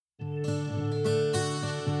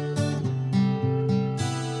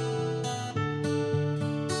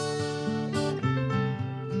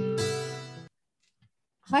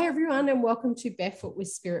Hi, everyone, and welcome to Barefoot with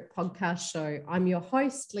Spirit podcast show. I'm your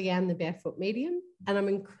host, Leanne, the Barefoot Medium, and I'm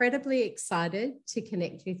incredibly excited to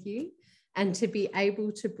connect with you and to be able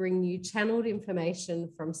to bring you channeled information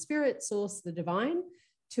from Spirit Source, the Divine,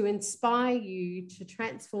 to inspire you to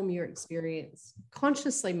transform your experience,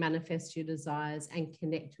 consciously manifest your desires, and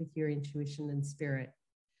connect with your intuition and spirit.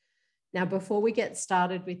 Now, before we get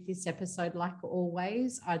started with this episode, like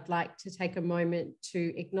always, I'd like to take a moment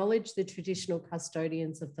to acknowledge the traditional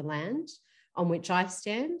custodians of the land on which I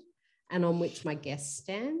stand and on which my guest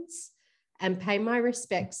stands, and pay my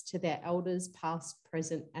respects to their elders, past,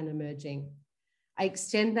 present, and emerging. I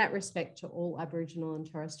extend that respect to all Aboriginal and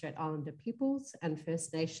Torres Strait Islander peoples and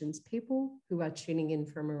First Nations people who are tuning in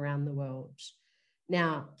from around the world.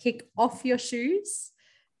 Now, kick off your shoes.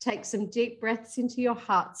 Take some deep breaths into your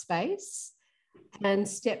heart space and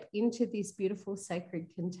step into this beautiful sacred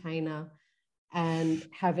container and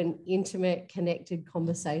have an intimate, connected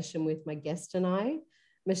conversation with my guest and I,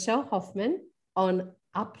 Michelle Hoffman, on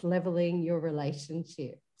up-leveling your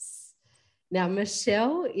relationships. Now,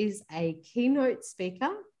 Michelle is a keynote speaker,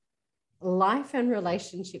 life and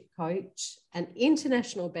relationship coach, an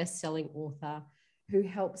international best-selling author who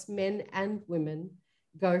helps men and women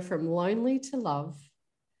go from lonely to love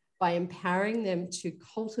by empowering them to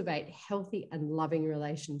cultivate healthy and loving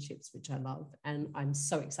relationships, which I love. And I'm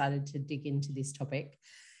so excited to dig into this topic.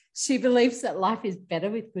 She believes that life is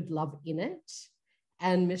better with good love in it.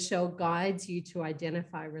 And Michelle guides you to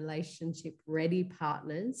identify relationship-ready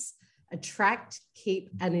partners, attract,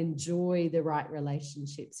 keep, and enjoy the right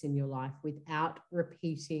relationships in your life without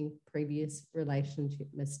repeating previous relationship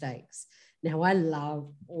mistakes. Now, I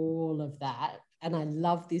love all of that, and I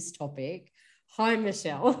love this topic. Hi,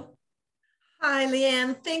 Michelle. Hi,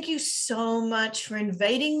 Leanne. Thank you so much for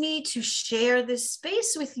inviting me to share this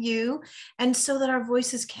space with you and so that our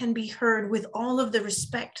voices can be heard with all of the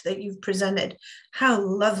respect that you've presented. How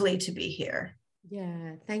lovely to be here.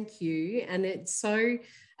 Yeah, thank you. And it's so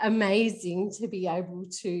amazing to be able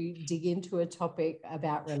to dig into a topic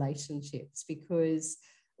about relationships because,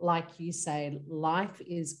 like you say, life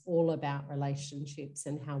is all about relationships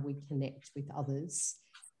and how we connect with others.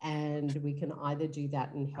 And we can either do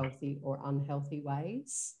that in healthy or unhealthy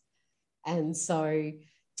ways. And so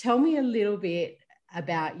tell me a little bit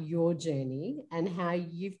about your journey and how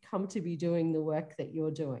you've come to be doing the work that you're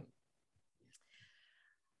doing.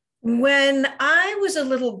 When I was a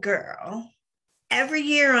little girl, every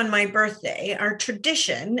year on my birthday, our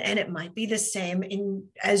tradition, and it might be the same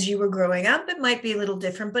as you were growing up, it might be a little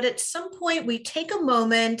different, but at some point we take a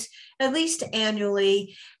moment, at least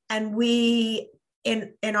annually, and we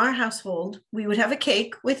in our household, we would have a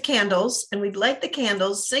cake with candles and we'd light the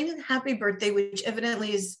candles, sing Happy Birthday, which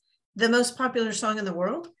evidently is the most popular song in the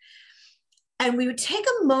world. And we would take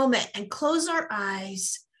a moment and close our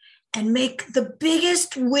eyes and make the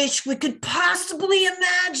biggest wish we could possibly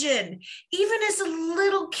imagine. Even as a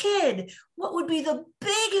little kid, what would be the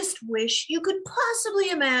biggest wish you could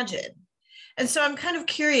possibly imagine? And so I'm kind of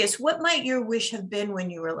curious, what might your wish have been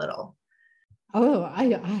when you were little? Oh, I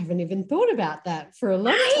haven't even thought about that for a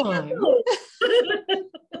long time.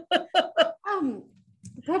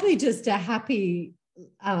 Probably just a happy,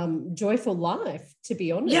 joyful life, to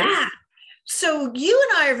be honest. Yeah. So you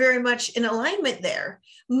and I are very much in alignment there.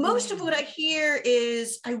 Most of what I hear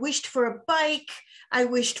is I wished for a bike. I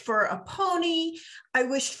wished for a pony. I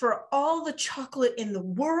wished for all the chocolate in the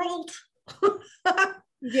world.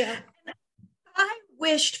 Yeah. I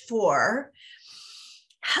wished for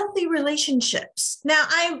healthy relationships. Now,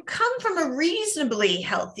 I come from a reasonably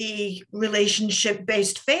healthy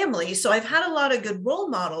relationship-based family, so I've had a lot of good role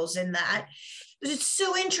models in that. It's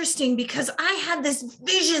so interesting because I had this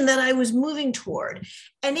vision that I was moving toward,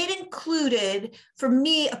 and it included, for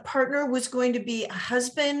me, a partner was going to be a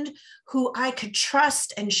husband who I could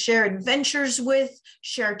trust and share adventures with,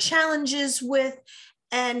 share challenges with,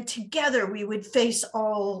 and together we would face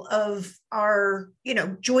all of our,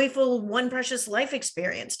 joyful one precious life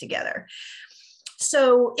experience together.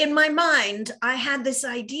 So in my mind, I had this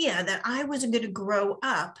idea that I was going to grow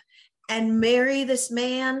up and marry this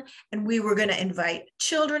man, and we were going to invite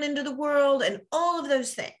children into the world and all of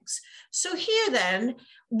those things. So here then,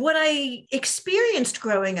 what I experienced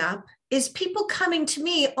growing up is people coming to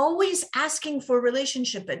me always asking for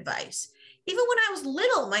relationship advice. Even when I was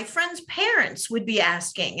little, my friends' parents would be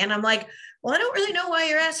asking, and I'm like, well, I don't really know why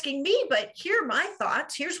you're asking me, but here are my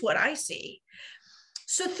thoughts. Here's what I see.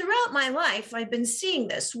 So throughout my life, I've been seeing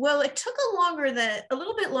this. Well, it took a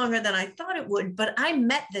little bit longer than I thought it would, but I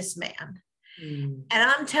met this man. And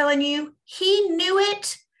I'm telling you, he knew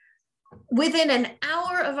it within an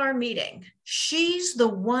hour of our meeting. She's the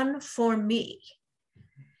one for me.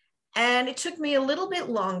 And it took me a little bit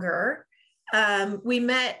longer.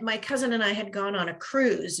 My cousin and I had gone on a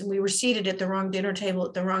cruise, and we were seated at the wrong dinner table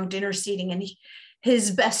at the wrong dinner seating. And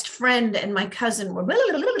his best friend and my cousin were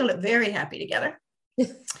very happy together.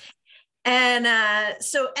 And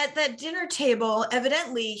so at that dinner table,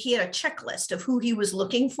 evidently he had a checklist of who he was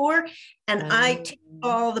looking for, and I ticked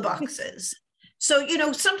all the boxes. So,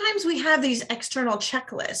 sometimes we have these external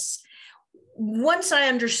checklists. Once I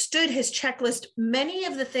understood his checklist, many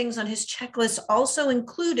of the things on his checklist also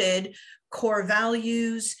included core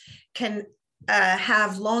values, can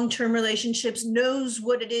have long-term relationships, knows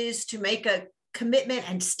what it is to make a commitment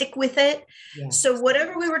and stick with it. Yeah. So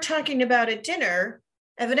whatever we were talking about at dinner,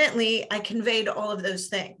 evidently I conveyed all of those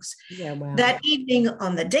things. Yeah, wow. That evening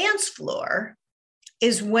on the dance floor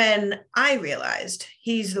is when I realized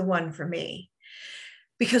he's the one for me,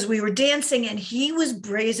 because we were dancing and he was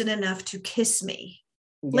brazen enough to kiss me.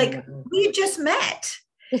 Yeah. Like we had just met.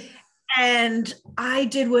 And I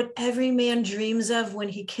did what every man dreams of when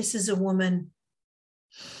he kisses a woman.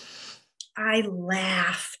 I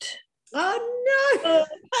laughed. Oh, no.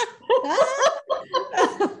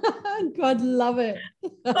 God, love it.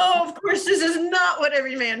 Oh, of course, this is not what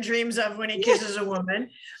every man dreams of when he kisses a woman.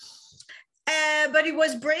 But he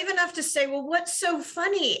was brave enough to say, well, what's so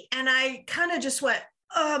funny? And I kind of just went,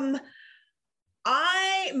 my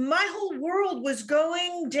whole world was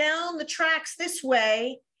going down the tracks this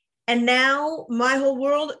way. And now my whole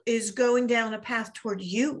world is going down a path toward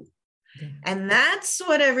you. Yeah. And that's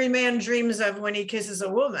what every man dreams of when he kisses a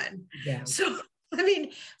woman. Yeah. So,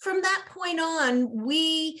 from that point on,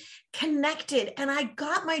 we connected, and I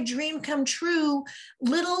got my dream come true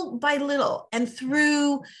little by little, and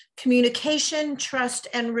through communication, trust,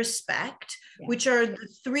 and respect, yeah, which are the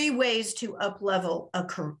three ways to up-level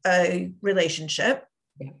a relationship.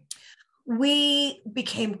 Yeah. We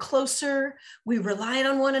became closer, we relied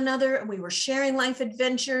on one another, and we were sharing life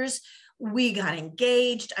adventures. We got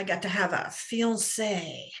engaged. I got to have a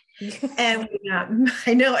fiancé. And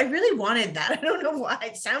I know, I really wanted that. I don't know why,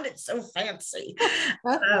 it sounded so fancy.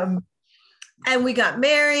 And we got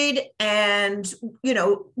married, and,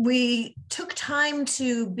 we took time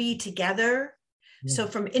to be together. Yeah. So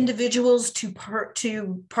from individuals to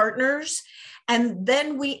partners. And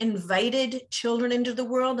then we invited children into the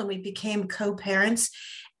world, and we became co-parents.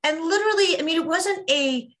 And literally, it wasn't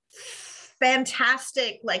a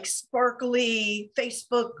fantastic, like sparkly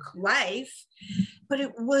Facebook life, but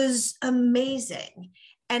it was amazing.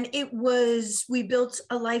 And we built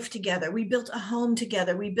a life together. We built a home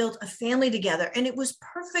together. We built a family together. And it was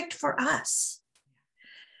perfect for us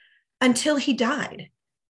until he died.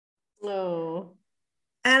 Oh.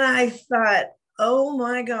 And I thought, oh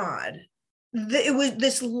my God,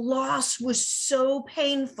 this loss was so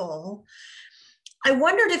painful. I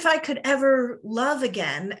wondered if I could ever love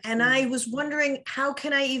again. And I was wondering, how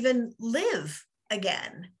can I even live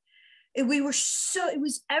again? It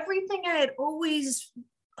was everything I had always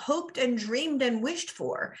hoped and dreamed and wished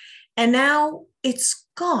for. And now it's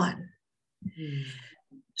gone. Mm-hmm.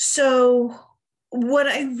 So what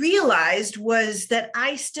I realized was that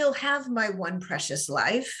I still have my one precious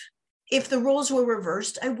life. If the roles were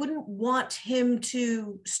reversed, I wouldn't want him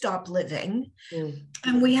to stop living. Mm.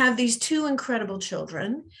 And we have these two incredible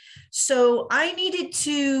children. So I needed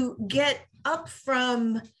to get up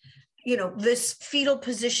from, this fetal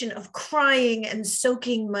position of crying and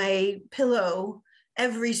soaking my pillow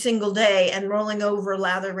every single day and rolling over,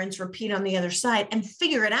 lather, rinse, repeat on the other side, and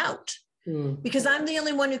figure it out. Mm. Because I'm the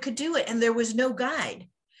only one who could do it, and there was no guide.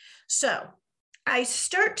 So I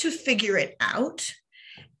start to figure it out.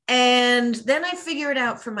 And then I figure it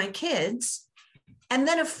out for my kids. And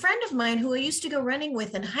then a friend of mine who I used to go running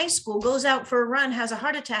with in high school goes out for a run, has a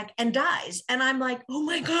heart attack, and dies. And I'm like, oh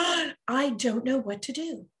my God, I don't know what to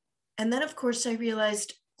do. And then, of course, I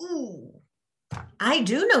realized, I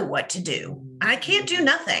do know what to do. I can't do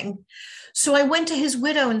nothing. So I went to his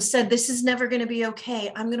widow and said, this is never going to be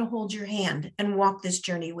okay. I'm going to hold your hand and walk this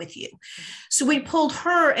journey with you. So we pulled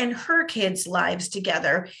her and her kids' lives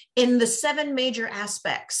together in the 7 major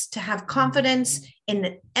aspects to have confidence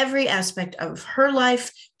in every aspect of her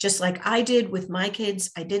life, just like I did with my kids.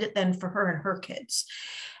 I did it then for her and her kids.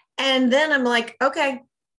 And then I'm like, okay,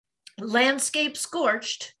 landscape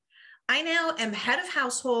scorched. I now am head of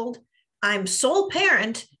household. I'm sole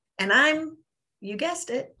parent, and I'm, you guessed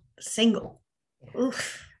it, single.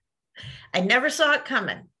 Oof. I never saw it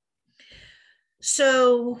coming.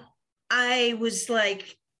 So I was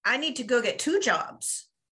like, I need to go get 2 jobs.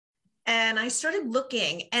 And I started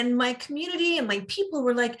looking, and my community and my people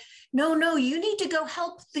were like, no, you need to go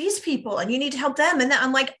help these people, and you need to help them. And then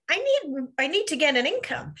I'm like, I need to get an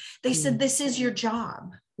income. They said, this is your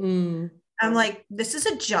job. I'm like, this is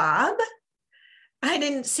a job. I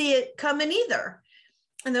didn't see it coming either.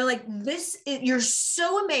 And they're like, you're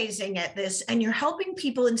so amazing at this, and you're helping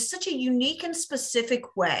people in such a unique and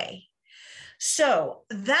specific way. So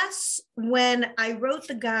that's when I wrote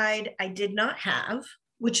the guide I did not have,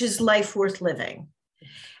 which is Life Worth Living.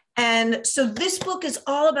 And so this book is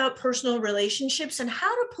all about personal relationships and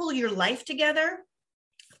how to pull your life together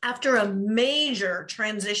after a major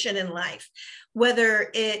transition in life,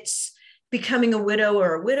 whether it's becoming a widow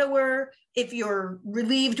or a widower, if you're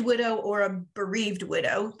relieved widow or a bereaved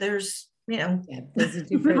widow, there's more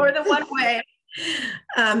than one way.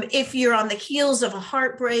 If you're on the heels of a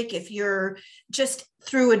heartbreak, if you're just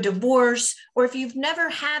through a divorce, or if you've never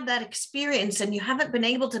had that experience and you haven't been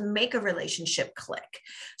able to make a relationship click.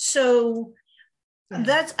 So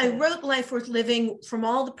I wrote Life Worth Living from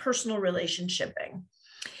all the personal relationshiping.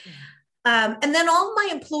 And then all my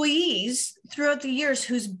employees throughout the years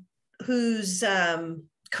whose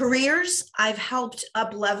careers I've helped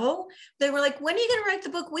up level, they were like, when are you going to write the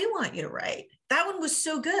book we want you to write? That one was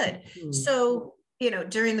so good. So,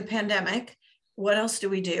 during the pandemic, what else do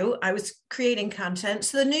we do? I was creating content.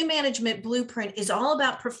 So the New Management Blueprint is all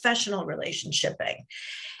about professional relationshiping.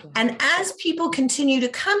 And as people continue to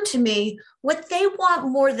come to me, what they want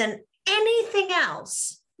more than anything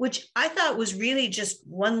else, which I thought was really just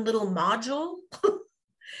one little module,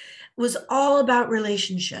 was all about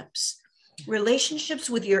relationships. Relationships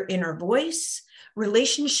with your inner voice,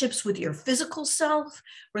 relationships with your physical self,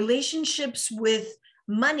 relationships with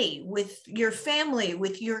money, with your family,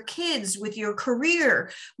 with your kids, with your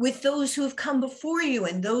career, with those who have come before you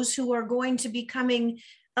and those who are going to be coming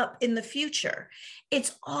up in the future.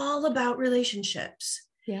 It's all about relationships.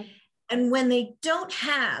 Yeah. And when they don't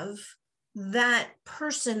have that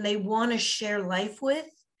person they want to share life with,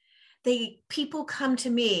 people come to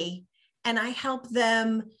me and I help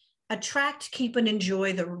them attract, keep, and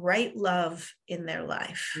enjoy the right love in their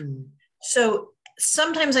life. So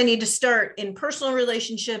sometimes I need to start in personal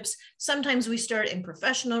relationships. Sometimes we start in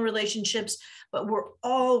professional relationships, but we're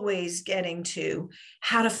always getting to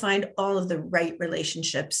how to find all of the right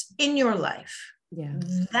relationships in your life. Yeah.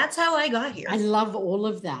 That's how I got here. I love all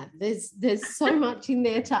of that. There's so much in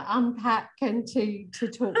there to unpack and to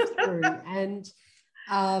talk through. And,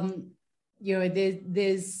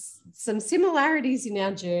 there's some similarities in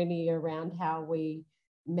our journey around how we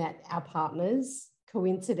met our partners,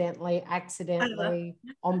 coincidentally, accidentally,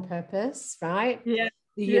 on purpose, right? Yeah.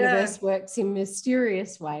 The universe works in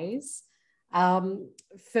mysterious ways.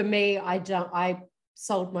 For me, I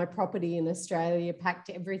sold my property in Australia, packed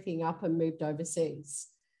everything up and moved overseas.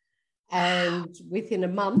 And within a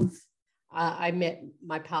month, I met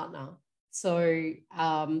my partner. So,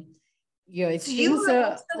 things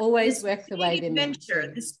always work the way they're meant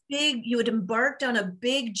to. You had embarked on a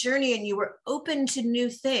big journey and you were open to new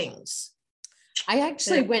things. I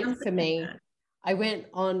actually I went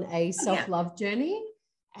on a self-love journey.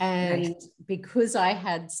 And because I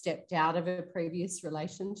had stepped out of a previous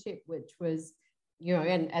relationship, which was,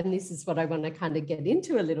 and this is what I want to kind of get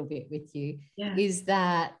into a little bit with you, is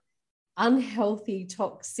that unhealthy,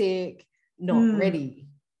 toxic, not ready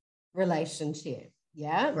relationship.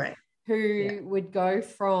 Yeah. Right. Who would go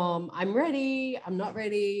from, I'm ready, I'm not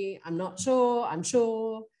ready, I'm not sure, I'm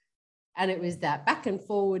sure. And it was that back and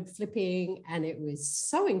forward flipping. And it was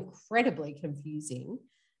so incredibly confusing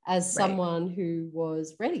as someone who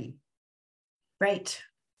was ready. Right.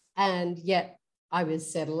 And yet I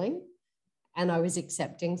was settling and I was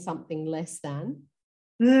accepting something less than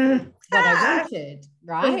what I wanted.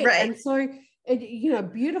 Right. And so,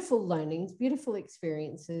 beautiful learnings, beautiful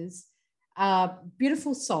experiences,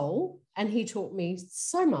 beautiful soul. And he taught me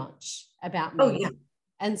so much about me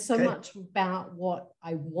and so much about what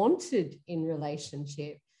I wanted in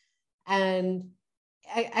relationship. And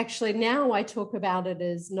actually now I talk about it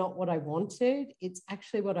as not what I wanted. It's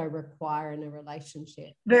actually what I require in a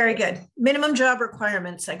relationship. Very good. Minimum job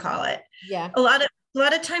requirements, I call it. Yeah. A lot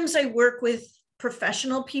of times I work with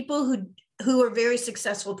professional people who are very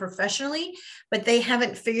successful professionally, but they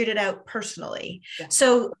haven't figured it out personally. Yeah.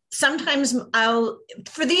 So sometimes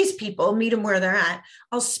for these people, meet them where they're at,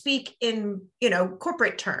 I'll speak in,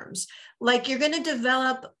 corporate terms. Like, you're going to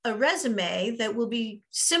develop a resume that will be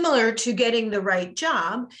similar to getting the right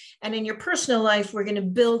job. And in your personal life, we're going to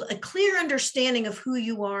build a clear understanding of who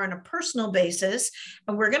you are on a personal basis.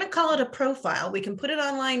 And we're going to call it a profile. We can put it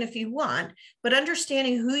online if you want, but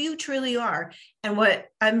understanding who you truly are. And what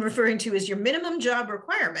I'm referring to is your minimum job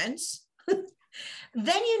requirements. Then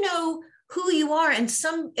you know who you are. And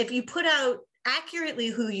if you put out accurately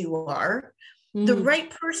who you are, The right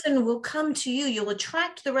person will come to you. You'll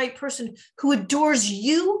attract the right person who adores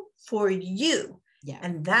you for you. Yeah.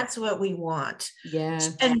 And that's what we want. Yeah.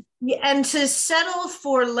 And to settle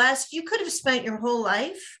for less, you could have spent your whole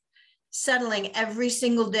life settling every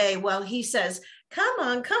single day while he says, come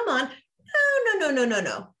on, come on.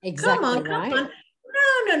 No. Exactly. Come on.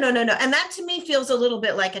 No. And that to me feels a little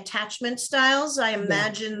bit like attachment styles. I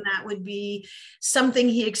imagine that would be something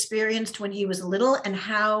he experienced when he was little, and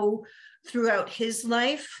how throughout his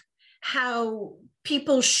life, how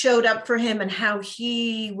people showed up for him and how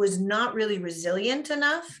he was not really resilient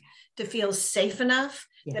enough to feel safe enough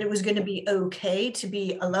that it was going to be okay to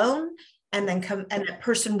be alone, and then that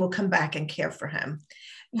person will come back and care for him.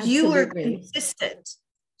 Absolutely. You were consistent.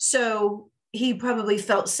 So he probably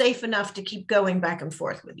felt safe enough to keep going back and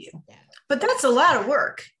forth with you. Yeah. But that's a lot of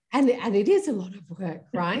work. And it is a lot of work,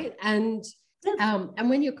 right? And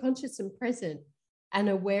when you're conscious and present and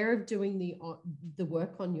aware of doing the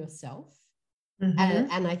work on yourself,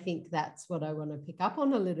 and I think that's what I want to pick up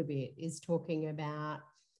on a little bit, is talking about,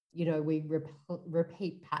 we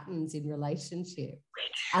repeat patterns in relationship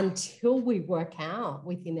until we work out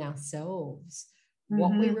within ourselves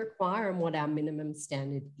what we require and what our minimum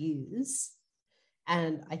standard is.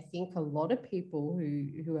 And I think a lot of people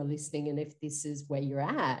who are listening, and if this is where you're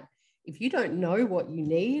at, if you don't know what you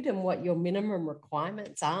need and what your minimum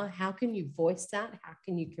requirements are, how can you voice that? How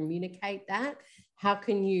can you communicate that? How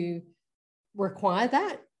can you require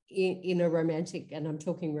that in a romantic, and I'm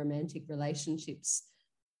talking romantic relationships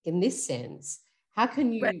in this sense? How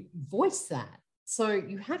can you voice that? So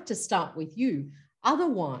you have to start with you.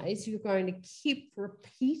 Otherwise, you're going to keep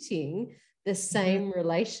repeating the same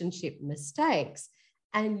relationship mistakes,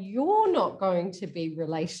 and you're not going to be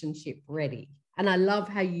relationship ready. And I love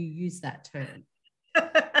how you use that term.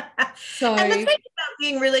 So, and the thing about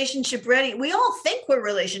being relationship ready, we all think we're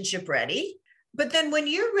relationship ready, but then when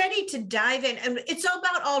you're ready to dive in, and it's all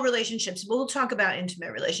about all relationships, we'll talk about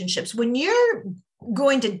intimate relationships. When you're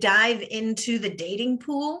going to dive into the dating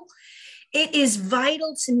pool, it is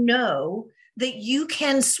vital to know that you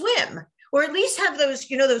can swim, or at least have those,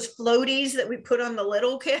 those floaties that we put on the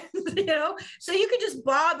little kids, so you can just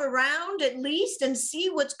bob around at least and see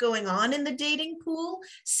what's going on in the dating pool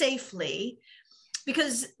safely.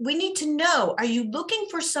 Because we need to know, are you looking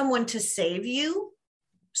for someone to save you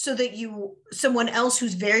so that someone else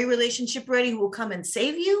who's very relationship ready who will come and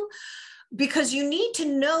save you? Because you need to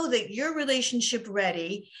know that you're relationship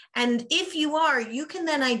ready. And if you are, you can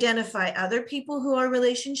then identify other people who are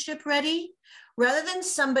relationship ready, rather than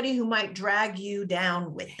somebody who might drag you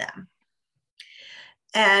down with them.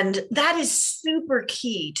 And that is super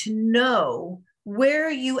key to know where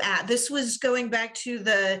you at. This was going back to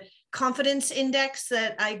the confidence index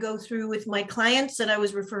that I go through with my clients that I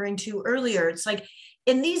was referring to earlier. It's like,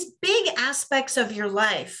 in these big aspects of your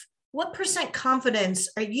life, what % confidence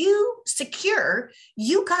are you secure?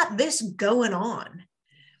 You got this going on.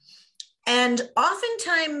 And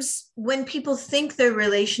oftentimes when people think they're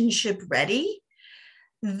relationship ready,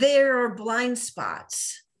 there are blind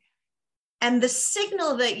spots. And the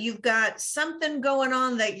signal that you've got something going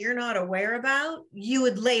on that you're not aware about, you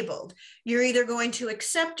would labeled. You're either going to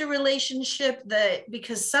accept a relationship that,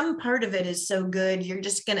 because some part of it is so good, you're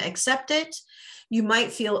just going to accept it. You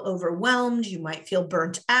might feel overwhelmed. You might feel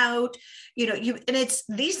burnt out. These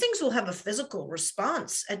things will have a physical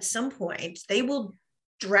response at some point. They will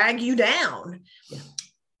drag you down. Yeah.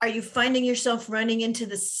 Are you finding yourself running into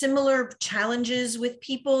the similar challenges with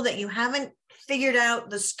people that you haven't figured out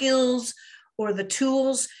the skills or the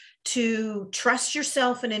tools to trust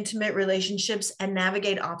yourself in intimate relationships and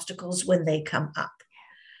navigate obstacles when they come up?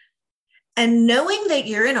 And knowing that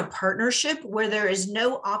you're in a partnership where there is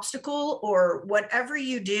no obstacle, or whatever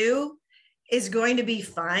you do is going to be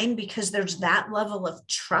fine because there's that level of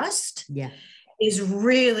trust, is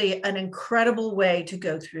really an incredible way to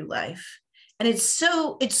go through life. And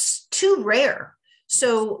it's too rare.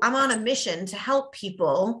 So I'm on a mission to help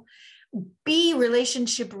people be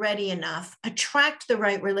relationship ready enough, attract the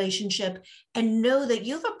right relationship, and know that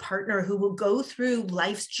you have a partner who will go through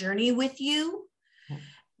life's journey with you.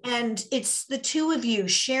 And it's the two of you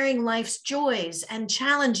sharing life's joys and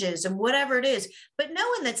challenges and whatever it is, but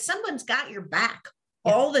knowing that someone's got your back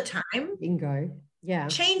all the time. Bingo. Yeah.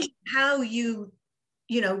 Change how you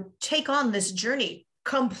take on this journey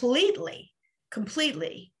completely.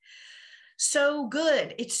 So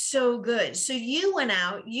good. It's so good. So you went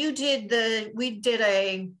out, we did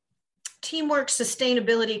a Teamwork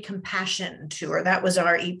Sustainability Compassion tour. That was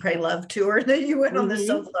our Eat, Pray, Love tour that you went on, the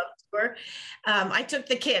self-love tour. I took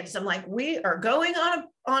the kids. I'm like, we are going on a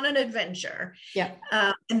on an adventure. Yeah.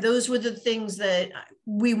 And those were the things that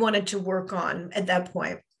we wanted to work on at that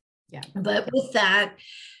point. Yeah. But with that,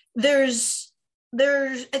 I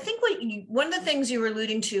think one of the things you were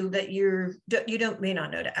alluding to that you may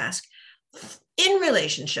not know to ask, in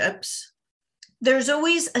relationships, there's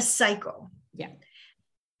always a cycle. Yeah.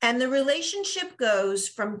 And the relationship goes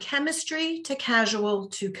from chemistry to casual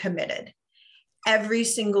to committed. Every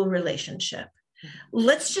single relationship.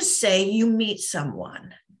 Let's just say you meet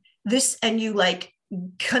someone, and you like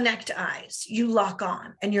connect eyes, you lock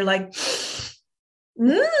on, and you're like,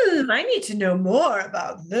 I need to know more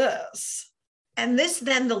about this. And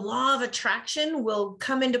then the law of attraction will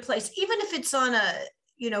come into place, even if it's on a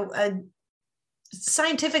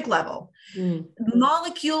scientific level.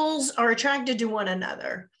 Molecules are attracted to one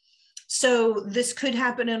another. So this could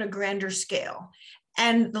happen on a grander scale.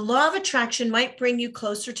 And the law of attraction might bring you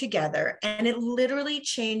closer together, and it literally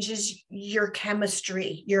changes your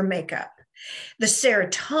chemistry, your makeup. The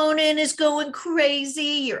serotonin is going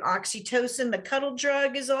crazy. Your oxytocin, the cuddle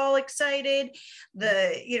drug, is all excited.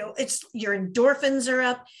 Your endorphins are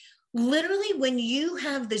up. Literally, when you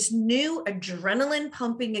have this new adrenaline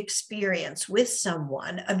pumping experience with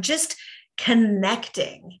someone of just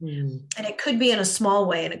connecting, and it could be in a small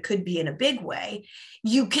way and it could be in a big way,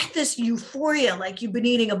 you get this euphoria like you've been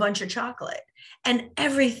eating a bunch of chocolate and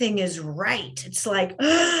everything is right. It's like,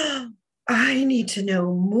 oh, I need to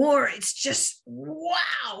know more. It's just,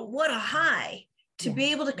 wow, what a high to be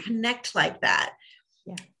able to connect like that.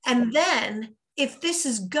 Yeah. And then if this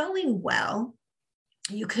is going well,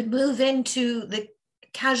 you could move into the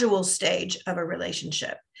casual stage of a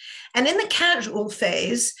relationship. And in the casual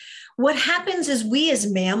phase, what happens is we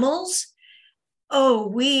as mammals,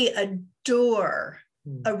 we adore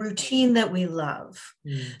a routine that we love.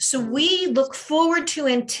 So we look forward to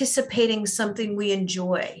anticipating something we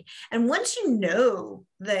enjoy. And once you know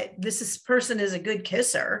that this person is a good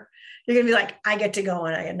kisser, you're going to be like, I get to go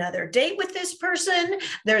on another date with this person.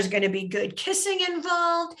 There's going to be good kissing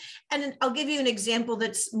involved. And I'll give you an example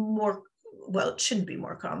that's it shouldn't be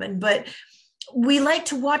more common, but we like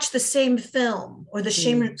to watch the same film or the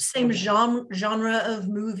same genre of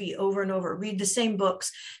movie over and over, read the same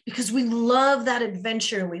books, because we love that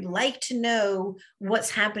adventure. We like to know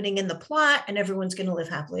what's happening in the plot and everyone's going to live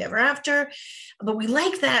happily ever after. But we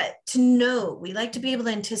like that to know. We like to be able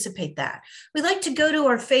to anticipate that. We like to go to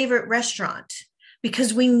our favorite restaurant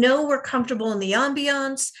because we know we're comfortable in the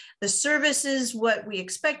ambiance. The service is what we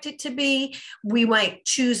expect it to be. We might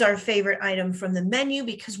choose our favorite item from the menu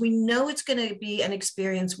because we know it's going to be an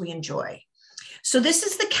experience we enjoy. So this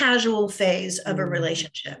is the casual phase of a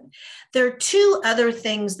relationship. There are two other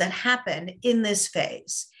things that happen in this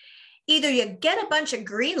phase. Either you get a bunch of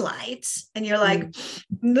green lights and you're like,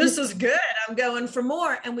 this is good, I'm going for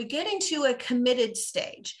more. And we get into a committed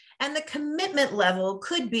stage. And the commitment level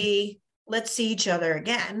could be, let's see each other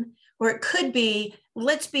again, or it could be,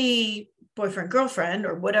 let's be boyfriend, girlfriend,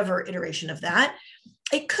 or whatever iteration of that.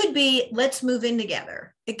 It could be, let's move in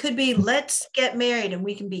together. It could be, let's get married and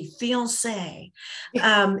we can be fiancé.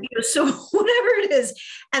 So whatever it is.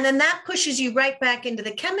 And then that pushes you right back into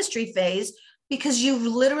the chemistry phase because you've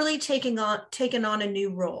literally taken on a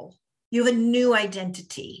new role. You have a new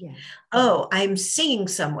identity. Yeah. Oh, I'm seeing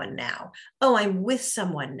someone now. Oh, I'm with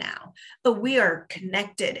someone now. Oh, we are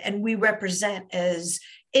connected and we represent as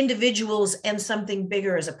individuals and something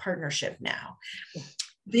bigger as a partnership now. Yeah.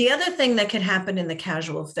 The other thing that can happen in the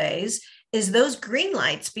casual phase is those green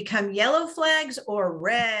lights become yellow flags or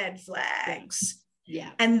red flags.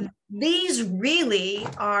 Yeah. And these really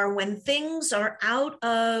are when things are out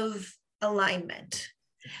of alignment.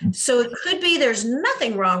 So it could be there's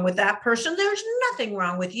nothing wrong with that person. There's nothing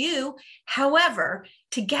wrong with you. However,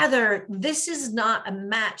 together, this is not a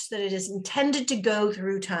match that it is intended to go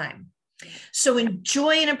through time. So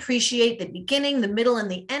enjoy and appreciate the beginning, the middle,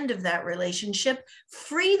 and the end of that relationship.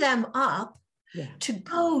 Free them up to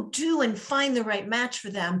go do and find the right match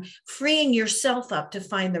for them, freeing yourself up to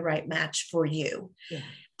find the right match for you. Yeah.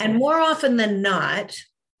 And more often than not,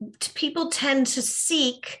 people tend to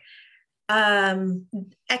seek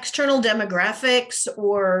external demographics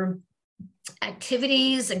or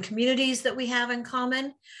activities and communities that we have in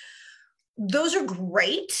common. Those are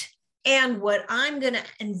great. And what I'm going to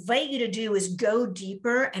invite you to do is go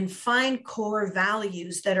deeper and find core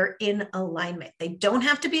values that are in alignment. They don't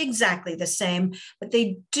have to be exactly the same, but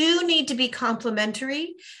they do need to be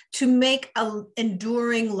complementary to make an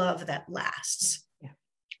enduring love that lasts. Yeah.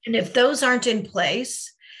 And if those aren't in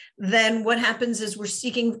place, then what happens is we're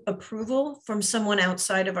seeking approval from someone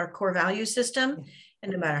outside of our core value system. Yeah.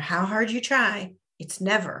 And no matter how hard you try, it's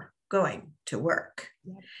never going to work.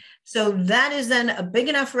 Yeah. So that is then a big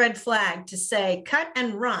enough red flag to say, cut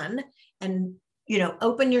and run, and,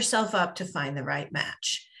 open yourself up to find the right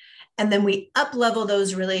match. And then we up level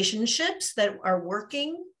those relationships that are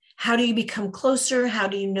working. How do you become closer? How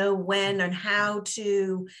do you know when and how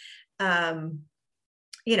to,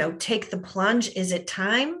 take the plunge? Is it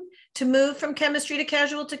time to move from chemistry to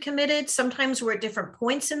casual to committed? Sometimes we're at different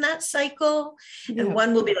points in that cycle. Yeah. And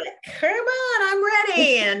one will be like, come on, I'm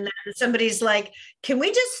ready. And somebody's like, can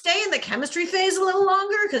we just stay in the chemistry phase a little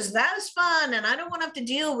longer? Because that's fun. And I don't want to have to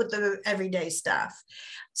deal with the everyday stuff.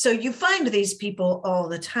 So you find these people all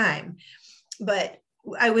the time. But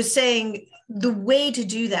I was saying the way to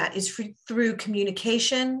do that is through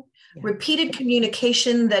communication, repeated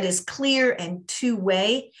communication that is clear and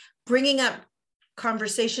two-way, bringing up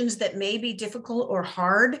conversations that may be difficult or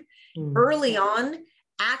hard early on,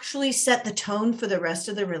 actually set the tone for the rest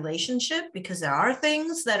of the relationship, because there are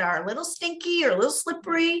things that are a little stinky or a little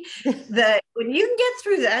slippery that when you can get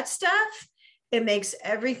through that stuff, it makes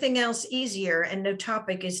everything else easier and no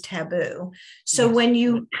topic is taboo. So when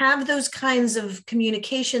you have those kinds of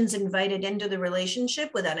communications invited into the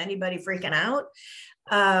relationship without anybody freaking out,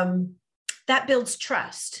 that builds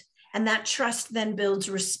trust. And that trust then builds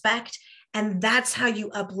respect. And that's how you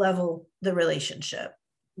up level the relationship.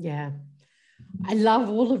 Yeah. I love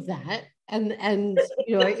all of that. And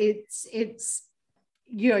it's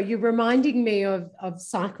you're reminding me of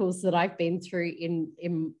cycles that I've been through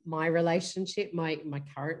in my relationship, my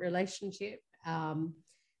current relationship,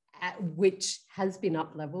 which has been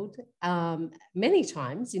up leveled many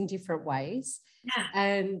times in different ways. Yeah.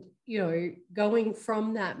 And, going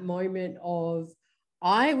from that moment of,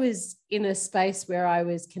 I was in a space where I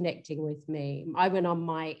was connecting with me. I went on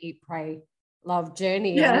my Eat, Pray, Love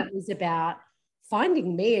journey, and it was about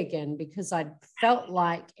finding me again, because I felt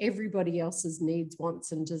like everybody else's needs,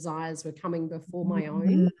 wants, and desires were coming before my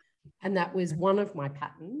own. And that was one of my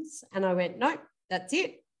patterns. And I went, no, that's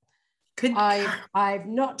it. I've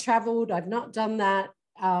not traveled. I've not done that.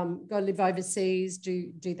 Go live overseas,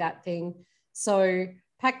 do that thing. So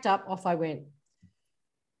packed up, off I went.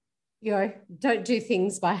 Don't do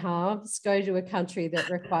things by halves. Go to a country that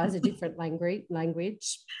requires a different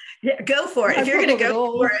language. Yeah, go for it. If you're going to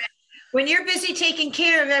go for it. When you're busy taking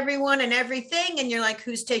care of everyone and everything, and you're like,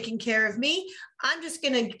 who's taking care of me? I'm just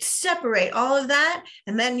going to separate all of that.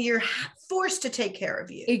 And then you're forced to take care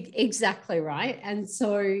of you. Exactly right. And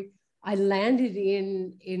so I landed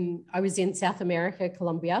I was in South America,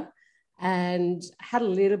 Colombia, and had a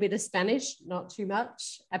little bit of Spanish, not too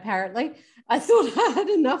much, apparently. I thought I had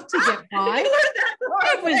enough to get by.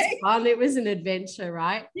 It was fun. It was an adventure,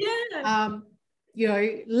 right? Yeah.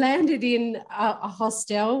 Landed in a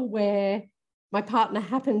hostel where my partner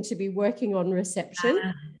happened to be working on reception,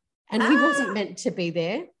 and he wasn't meant to be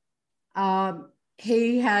there.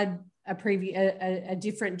 He had a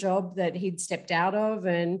different job that he'd stepped out of,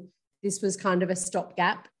 and this was kind of a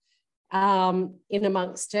stopgap in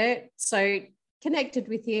amongst it. So connected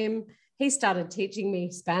with him. He started teaching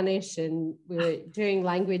me Spanish, and we were doing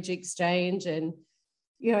language exchange. And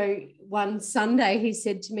one Sunday he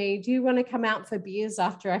said to me, do you want to come out for beers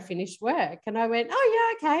after I finish work? And I went,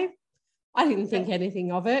 oh, yeah, okay. I didn't think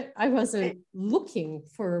anything of it. I wasn't looking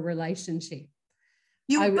for a relationship.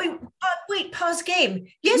 Wait, pause game.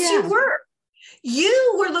 Yes, you were.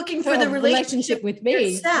 You were looking for the relationship with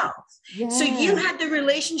me. Yourself. Yeah. So you had the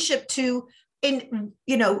relationship to,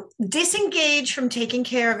 disengage from taking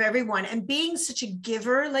care of everyone, and being such a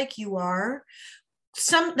giver like you are.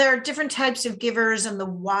 There are different types of givers, and the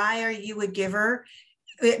why are you a giver?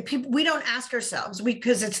 We don't ask ourselves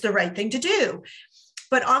because it's the right thing to do.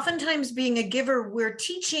 But oftentimes being a giver, we're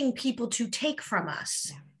teaching people to take from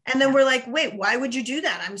us. And then we're like, wait, why would you do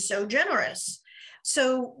that? I'm so generous.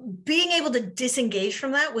 So being able to disengage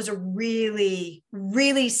from that was a really,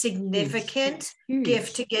 really significant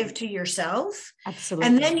gift to give to yourself. Absolutely.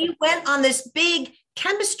 And then you went on this big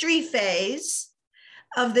chemistry phase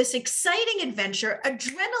of this exciting adventure,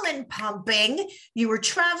 adrenaline pumping. You were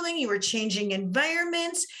traveling, you were changing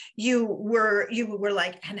environments. You were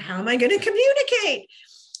like, and how am I going to communicate?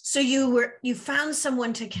 So you found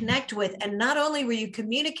someone to connect with. And not only were you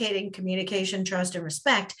communicating, communication, trust, and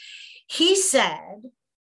respect, he said,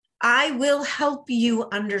 I will help you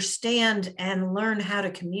understand and learn how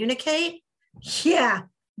to communicate. Yeah,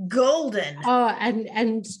 golden. Oh, and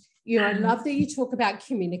I love that you talk about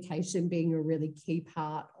communication being a really key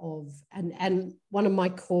part of, and one of my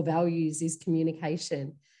core values is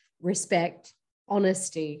communication. Respect,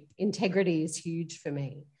 honesty, integrity is huge for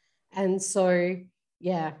me. And so,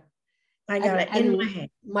 yeah. I got it in my head.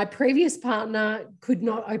 My previous partner could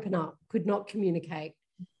not open up, could not communicate.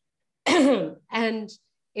 And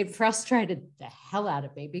it frustrated the hell out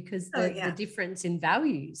of me because the yeah. difference in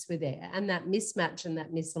values were there, and that mismatch and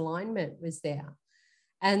that misalignment was there.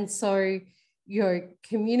 And so your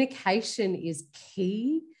communication is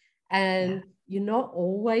key, and you're not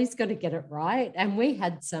always going to get it right. And we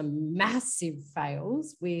had some massive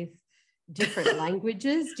fails with different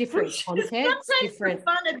languages, different contexts, different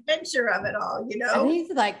fun adventure of it all, you know. And he's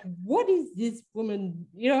like, what is this woman,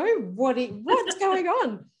 you know, what's going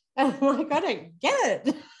on? And I'm like, I don't get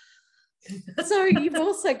it. So you've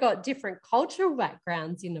also got different cultural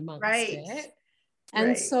backgrounds in amongst it.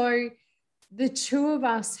 And so the two of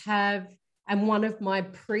us have, and one of my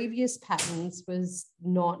previous patterns was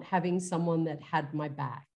not having someone that had my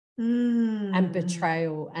back. And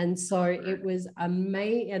betrayal. And so it was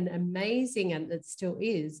an amazing, and it still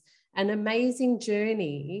is, an amazing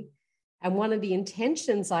journey. And one of the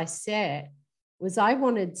intentions I set was I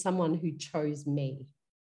wanted someone who chose me.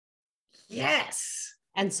 Yes.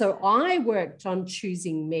 And so I worked on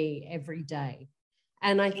choosing me every day.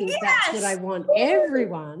 And I think that's what I want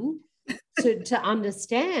everyone to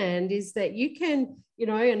understand, is that you can, you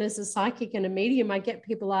know, and as a psychic and a medium, I get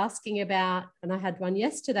people asking about, and I had one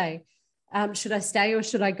yesterday, should I stay or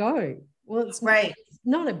should I go? Well, it's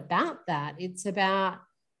not about that. It's about,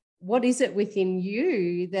 what is it within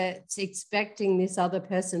you that's expecting this other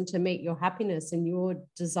person to meet your happiness and your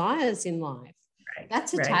desires in life?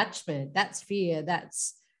 That's attachment. That's fear.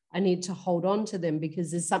 That's, I need to hold on to them because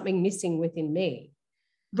there's something missing within me.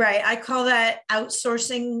 Right. I call that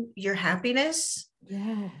outsourcing your happiness.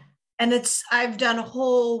 Yeah. And I've done a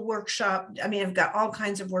whole workshop. I mean, I've got all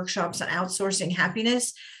kinds of workshops on outsourcing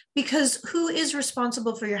happiness, because who is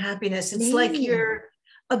responsible for your happiness? It's like you're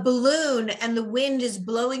a balloon and the wind is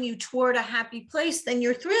blowing you toward a happy place, then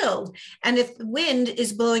you're thrilled. And if the wind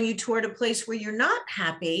is blowing you toward a place where you're not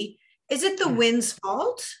happy, is it the wind's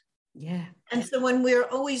fault? Yeah. And so when we're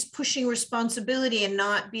always pushing responsibility and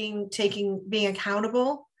not being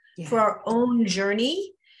accountable for our own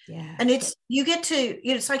journey, and you get to,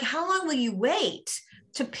 it's like, how long will you wait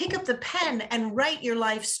to pick up the pen and write your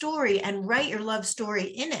life story and write your love story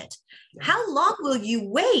in it? How long will you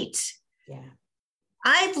wait? Yeah.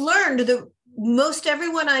 I've learned that most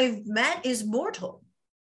everyone I've met is mortal.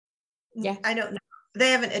 Yeah. I don't know.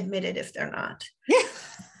 They haven't admitted if they're not.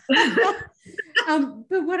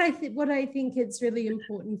 But what I think it's really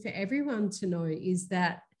important for everyone to know is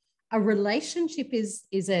that a relationship is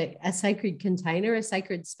a sacred container, a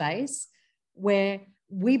sacred space where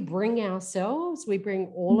we bring ourselves, we bring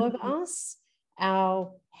all of us,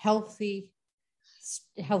 our healthy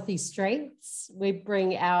strengths, we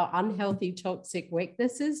bring our unhealthy, toxic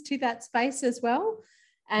weaknesses to that space as well.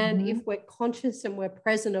 And if we're conscious and we're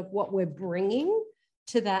present of what we're bringing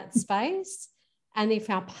to that space, and if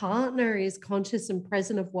our partner is conscious and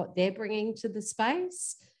present of what they're bringing to the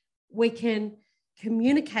space, we can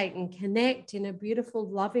communicate and connect in a beautiful,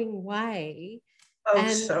 loving way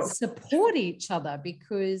support each other,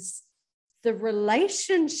 because the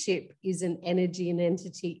relationship is an energy and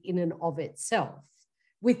entity in and of itself,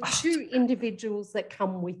 with two individuals that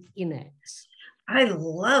come within it. I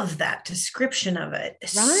love that description of it.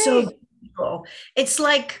 It's right? So beautiful. It's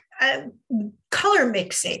like color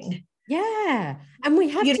mixing. Yeah. And we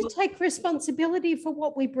have to take responsibility for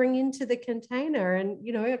what we bring into the container. And,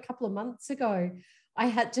 you know, a couple of months ago, I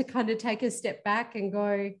had to kind of take a step back and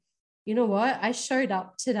go, you know what? I showed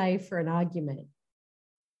up today for an argument.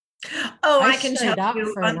 Oh, I can tell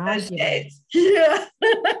you for an argument. Yeah.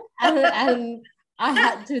 and I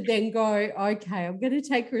had to then go, okay, I'm going to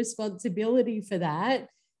take responsibility for that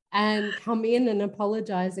and come in and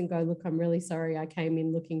apologize and go, look, I'm really sorry. I came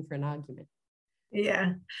in looking for an argument.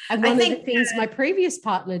 Yeah. And one of the things my previous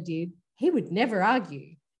partner did, he would never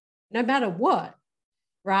argue, no matter what.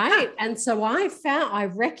 Right. And so I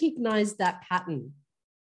recognized that pattern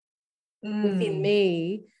within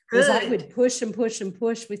me. Because I would push and push and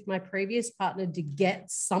push with my previous partner to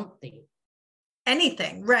get something.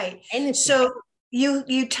 Anything, right. Anything. So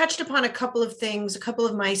you touched upon a couple of things, a couple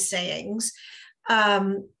of my sayings.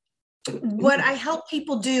 What I help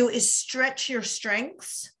people do is stretch your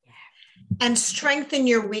strengths and strengthen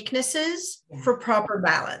your weaknesses for proper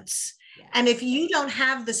balance. And if you don't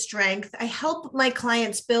have the strength, I help my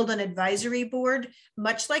clients build an advisory board,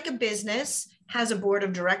 much like a business has a board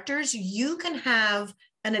of directors. You can have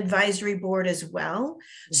an advisory board as well.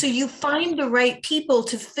 So you find the right people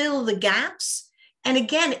to fill the gaps. And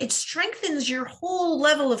again, it strengthens your whole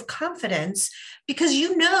level of confidence, because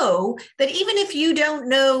you know that even if you don't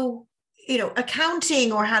know,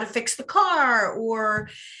 accounting or how to fix the car or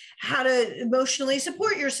how to emotionally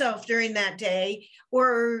support yourself during that day,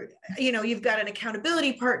 or, you've got an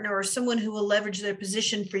accountability partner or someone who will leverage their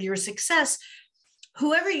position for your success,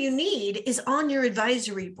 whoever you need is on your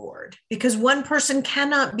advisory board, because one person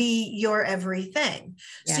cannot be your everything.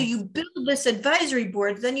 Yes. So you build this advisory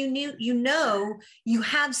board, then you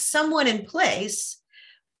have someone in place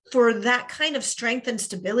for that kind of strength and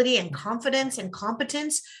stability and confidence and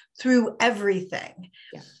competence through everything.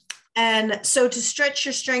 Yeah. And so to stretch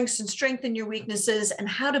your strengths and strengthen your weaknesses, and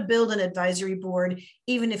how to build an advisory board,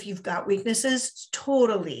 even if you've got weaknesses, is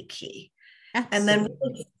totally key. Absolutely. And then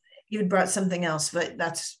you'd brought something else, but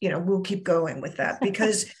that's, we'll keep going with that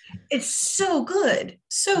because it's so good.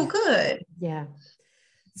 So good. Yeah.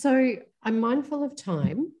 So I'm mindful of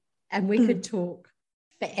time, and we could talk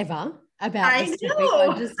forever about this topic.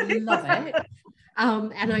 I just love it.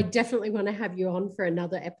 And I definitely want to have you on for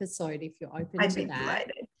another episode if you're open to that.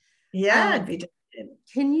 Delighted. Yeah, I'd be delighted.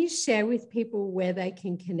 Can you share with people where they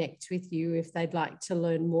can connect with you if they'd like to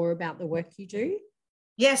learn more about the work you do?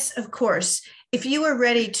 Yes, of course. If you are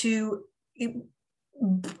ready to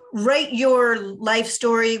write your life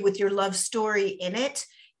story with your love story in it,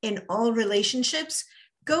 in all relationships,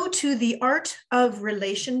 go to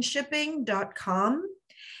theartofrelationshipping.com.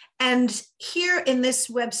 And here in this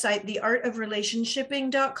website,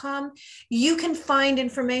 theartofrelationshipping.com, you can find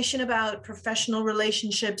information about professional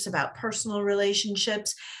relationships, about personal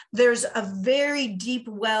relationships. There's a very deep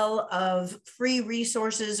well of free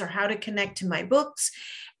resources or how to connect to my books,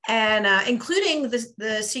 and including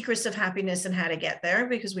the Secrets of Happiness and How to Get There,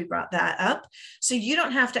 because we brought that up. So you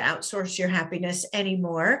don't have to outsource your happiness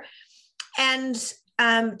anymore. And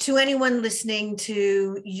to anyone listening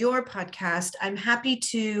to your podcast, I'm happy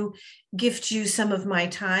to gift you some of my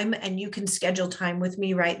time, and you can schedule time with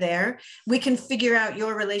me right there. We can figure out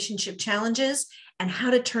your relationship challenges and how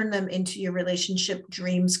to turn them into your relationship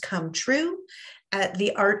dreams come true at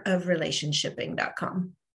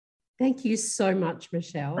theartofrelationshipping.com. Thank you so much,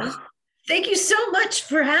 Michelle. Thank you so much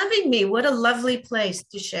for having me. What a lovely place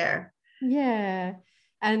to share. Yeah.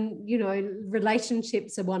 And,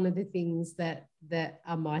 relationships are one of the things that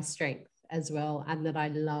are my strength as well, and that I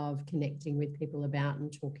love connecting with people about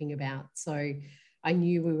and talking about. So I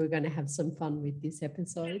knew we were going to have some fun with this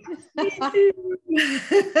episode.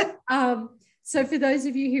 So for those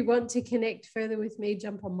of you who want to connect further with me,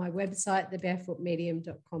 jump on my website,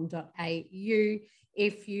 thebarefootmedium.com.au.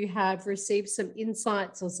 If you have received some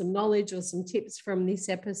insights or some knowledge or some tips from this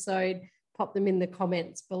episode, pop them in the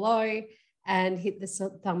comments below. And hit the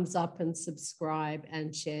thumbs up and subscribe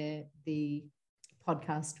and share the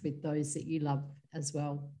podcast with those that you love as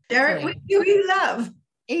well. Share it with who you love.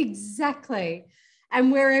 Exactly.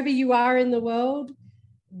 And wherever you are in the world,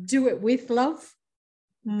 do it with love.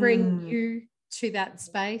 Bring you to that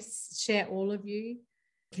space. Share all of you.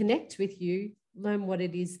 Connect with you. Learn what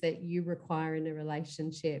it is that you require in a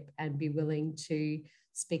relationship, and be willing to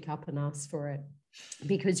speak up and ask for it,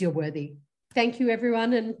 because you're worthy. Thank you,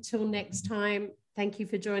 everyone. Until next time, thank you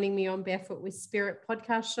for joining me on Barefoot with Spirit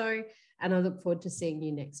podcast show, and I look forward to seeing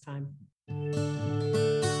you next time.